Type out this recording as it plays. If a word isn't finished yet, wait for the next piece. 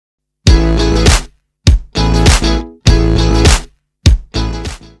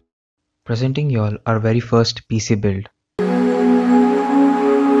Presenting y'all our very first PC build.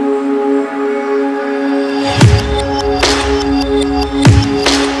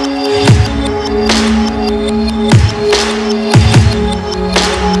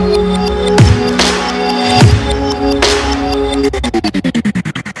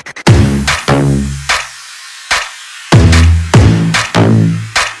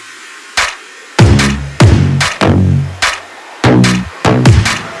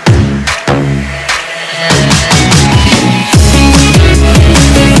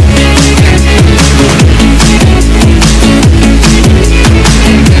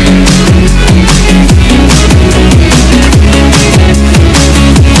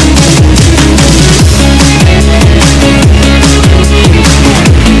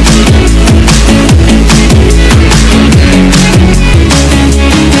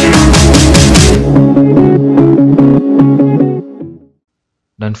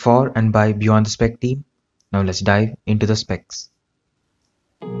 Done for and by Beyond the Spec team. Now let's dive into the specs.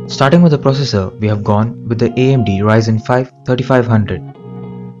 Starting with the processor, we have gone with the AMD Ryzen 5 3500.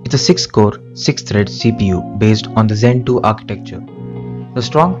 It's a 6-core, 6-thread CPU based on the Zen 2 architecture. The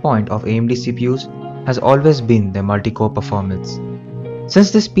strong point of AMD CPUs has always been their multi-core performance.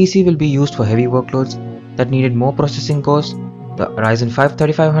 Since this PC will be used for heavy workloads that needed more processing cores, the Ryzen 5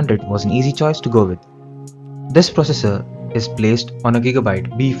 3500 was an easy choice to go with. This processor is placed on a Gigabyte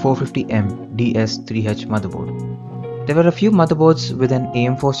B450M DS3H motherboard. There were a few motherboards with an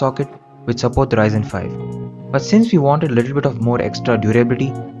AM4 socket which support the Ryzen 5, but since we wanted a little bit of more extra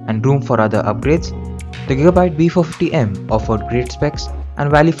durability and room for other upgrades, the Gigabyte B450M offered great specs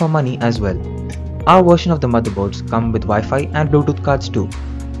and value for money as well. Our version of the motherboards come with Wi-Fi and Bluetooth cards too.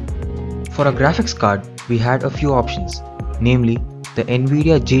 For a graphics card, we had a few options, namely the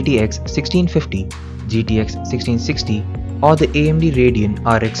Nvidia GTX 1650, GTX 1660 or the AMD Radeon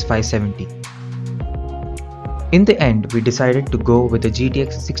RX 570. In the end, we decided to go with the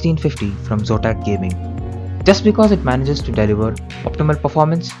GTX 1650 from Zotac Gaming, just because it manages to deliver optimal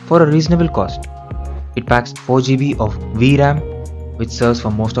performance for a reasonable cost. It packs 4GB of VRAM, which serves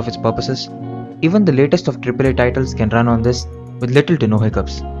for most of its purposes. Even the latest of AAA titles can run on this with little to no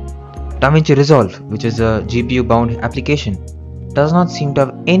hiccups. DaVinci Resolve, which is a GPU-bound application, does not seem to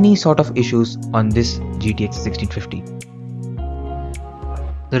have any sort of issues on this GTX 1650.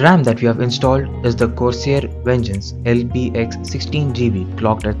 The RAM that we have installed is the Corsair Vengeance LPX 16GB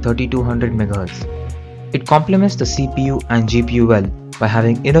clocked at 3200 MHz. It complements the CPU and GPU well by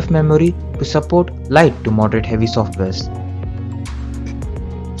having enough memory to support light to moderate heavy softwares.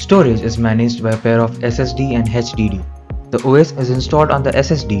 Storage is managed by a pair of SSD and HDD. The OS is installed on the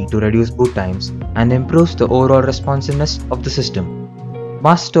SSD to reduce boot times and improves the overall responsiveness of the system.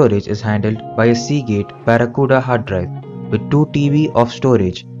 Mass storage is handled by a Seagate Barracuda hard drive with 2 TB of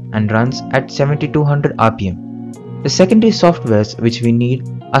storage and runs at 7200 RPM. The secondary softwares which we need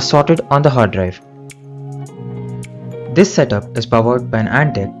are sorted on the hard drive. This setup is powered by an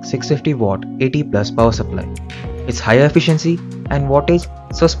Antec 650 watt 80 plus power supply. Its higher efficiency and wattage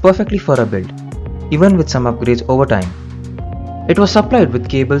serves perfectly for a build, even with some upgrades over time. It was supplied with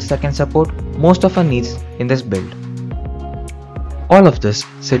cables that can support most of our needs in this build. All of this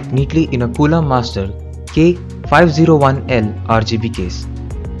sit neatly in a Cooler Master K501L RGB case.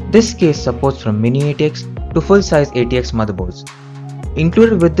 This case supports from mini ATX to full-size ATX motherboards.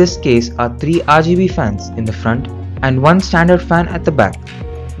 Included with this case are 3 RGB fans in the front and 1 standard fan at the back.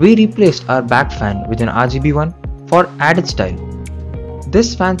 We replaced our back fan with an RGB one for added style.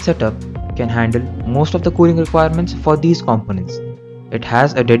 This fan setup can handle most of the cooling requirements for these components. It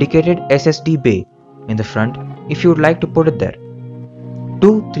has a dedicated SSD bay in the front if you would like to put it there.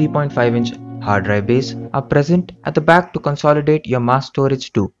 2 3.5-inch hard drive bays are present at the back to consolidate your mass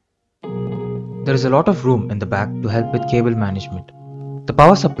storage too. There is a lot of room in the back to help with cable management. The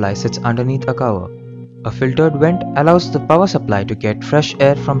power supply sits underneath a cover. A filtered vent allows the power supply to get fresh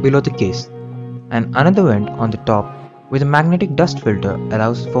air from below the case, and another vent on the top with a magnetic dust filter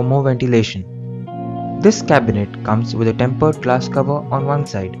allows for more ventilation. This cabinet comes with a tempered glass cover on one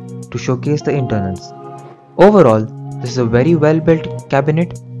side to showcase the internals. Overall, this is a very well built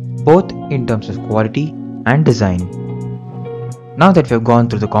cabinet both in terms of quality and design. Now that we have gone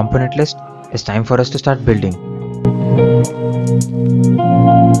through the component list, it's time for us to start building.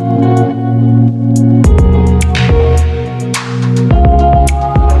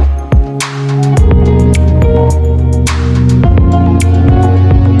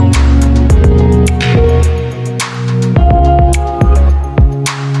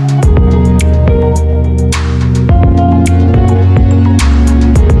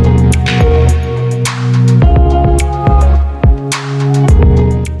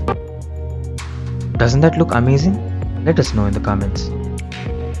 Doesn't that look amazing? Let us know in the comments.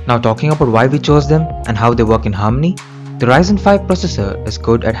 Now talking about why we chose them and how they work in harmony, the Ryzen 5 processor is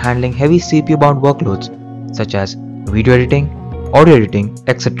good at handling heavy CPU bound workloads such as video editing, audio editing,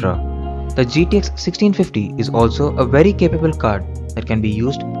 etc. The GTX 1650 is also a very capable card that can be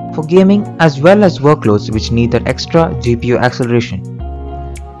used for gaming as well as workloads which need that extra GPU acceleration.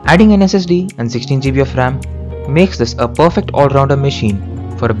 Adding an SSD and 16GB of RAM makes this a perfect all-rounder machine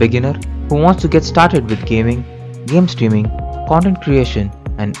for a beginner who wants to get started with gaming, game streaming, content creation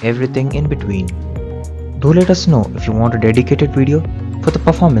and everything in between. Do let us know if you want a dedicated video for the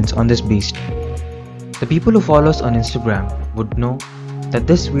performance on this beast. The people who follow us on Instagram would know that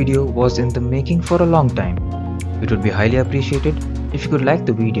this video was in the making for a long time. It would be highly appreciated if you could like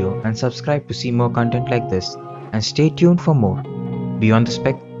the video and subscribe to see more content like this, and stay tuned for more. Beyond the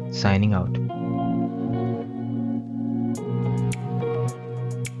Spec, signing out.